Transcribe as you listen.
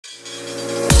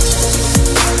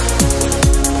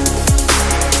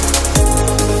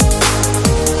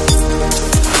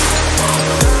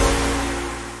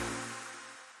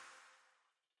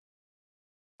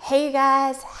Hey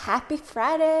guys, happy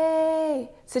Friday!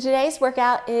 So today's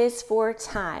workout is for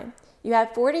time. You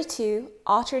have 42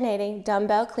 alternating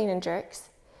dumbbell clean and jerks,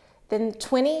 then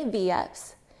 20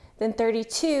 V-ups, then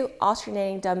 32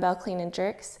 alternating dumbbell clean and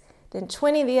jerks, then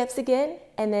 20 V-ups again,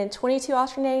 and then 22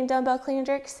 alternating dumbbell clean and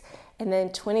jerks, and then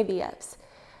 20 V-ups.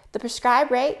 The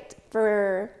prescribed weight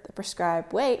for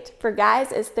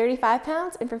guys is 35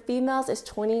 pounds and for females is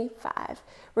 25.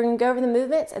 We're going to go over the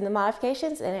movements and the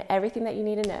modifications and everything that you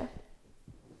need to know.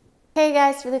 Okay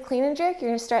guys, for the clean and jerk, you're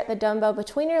going to start the dumbbell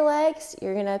between your legs.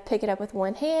 You're going to pick it up with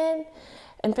one hand.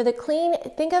 And for the clean,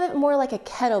 think of it more like a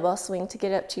kettlebell swing to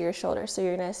get up to your shoulder. So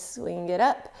you're going to swing it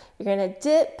up, you're going to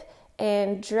dip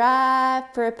and drive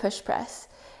for a push press.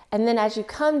 And then as you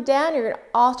come down, you're going to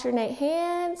alternate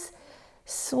hands,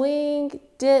 swing,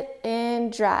 dip,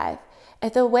 and drive.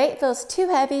 If the weight feels too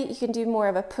heavy, you can do more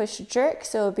of a push jerk.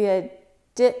 So it'll be a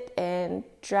dip and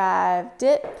drive,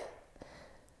 dip.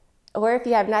 Or if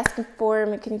you have nice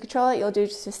form and can control it, you'll do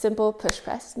just a simple push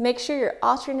press. Make sure you're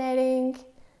alternating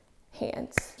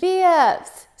hands.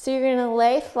 V-ups. So you're gonna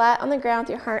lay flat on the ground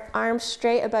with your arms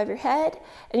straight above your head.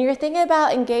 And you're thinking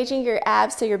about engaging your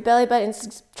abs so your belly button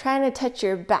is trying to touch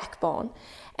your backbone.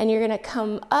 And you're gonna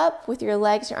come up with your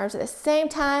legs and your arms at the same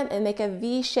time and make a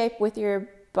V shape with your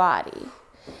body.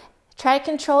 Try to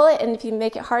control it, and if you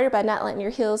make it harder by not letting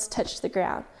your heels touch the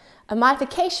ground. A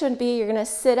modification would be you're gonna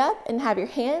sit up and have your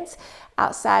hands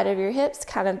outside of your hips,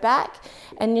 kind of back,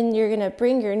 and then you're gonna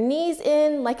bring your knees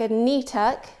in like a knee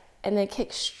tuck and then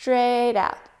kick straight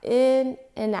out, in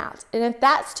and out. And if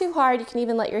that's too hard, you can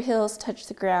even let your heels touch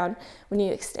the ground when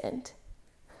you extend.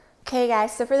 Okay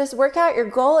guys, so for this workout, your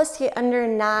goal is to get under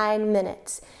 9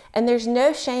 minutes. And there's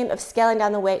no shame of scaling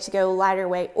down the weight to go lighter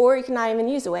weight, or you can not even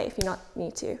use a weight if you don't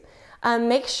need to.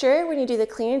 Make sure when you do the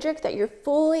clean and jerk that you're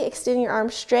fully extending your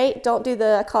arms straight. Don't do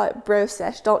the, I call it bro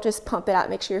sesh. Don't just pump it out.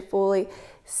 Make sure you're fully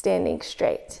standing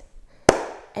straight.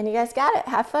 And you guys got it.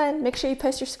 Have fun. Make sure you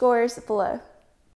post your scores below.